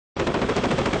The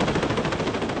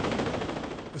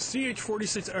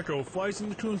CH-46 Echo flies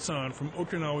into Kunsan from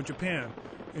Okinawa, Japan,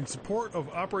 in support of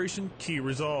Operation Key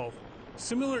Resolve.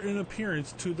 Similar in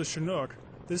appearance to the Chinook,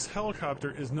 this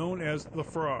helicopter is known as the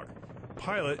Frog.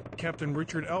 Pilot Captain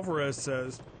Richard Alvarez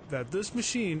says that this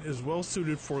machine is well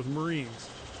suited for the Marines.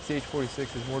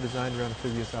 CH-46 is more designed around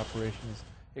amphibious operations.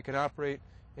 It can operate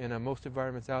in most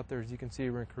environments out there. As you can see,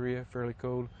 we're in Korea, fairly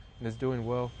cold, and it's doing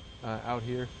well out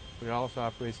here, but it also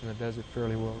operates in the desert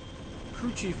fairly well.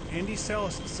 Crew Chief Andy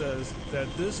Salas says that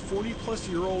this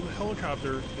 40-plus-year-old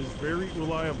helicopter is very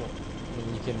reliable.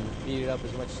 And you can beat it up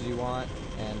as much as you want,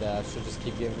 and she'll just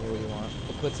keep giving you what you want.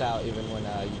 It puts out even when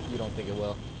you don't think it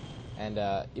will. And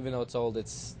even though it's old,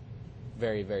 it's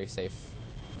very, very safe.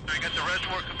 I got the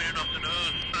reservoir coming in off the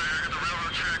nose. I got the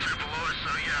railroad tracks right below us, so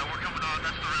yeah, we're coming on.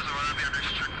 That's the reservoir. That'll be our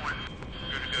next checkpoint.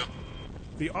 Good to go.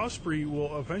 The Osprey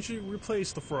will eventually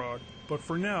replace the Frog, but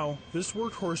for now, this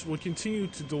workhorse will continue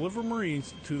to deliver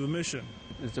Marines to the mission.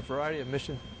 There's a variety of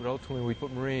missions, but ultimately we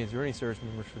put Marines, or any service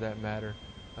members for that matter,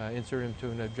 insert them to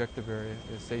an objective area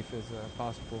as safe as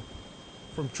possible.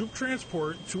 From troop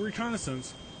transport to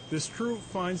reconnaissance, this crew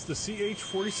finds the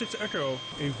CH-46 Echo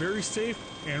a very safe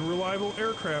and reliable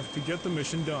aircraft to get the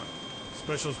mission done.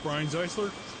 Specialist Brian Zeisler,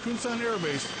 Kunsan Air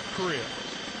Base, Korea.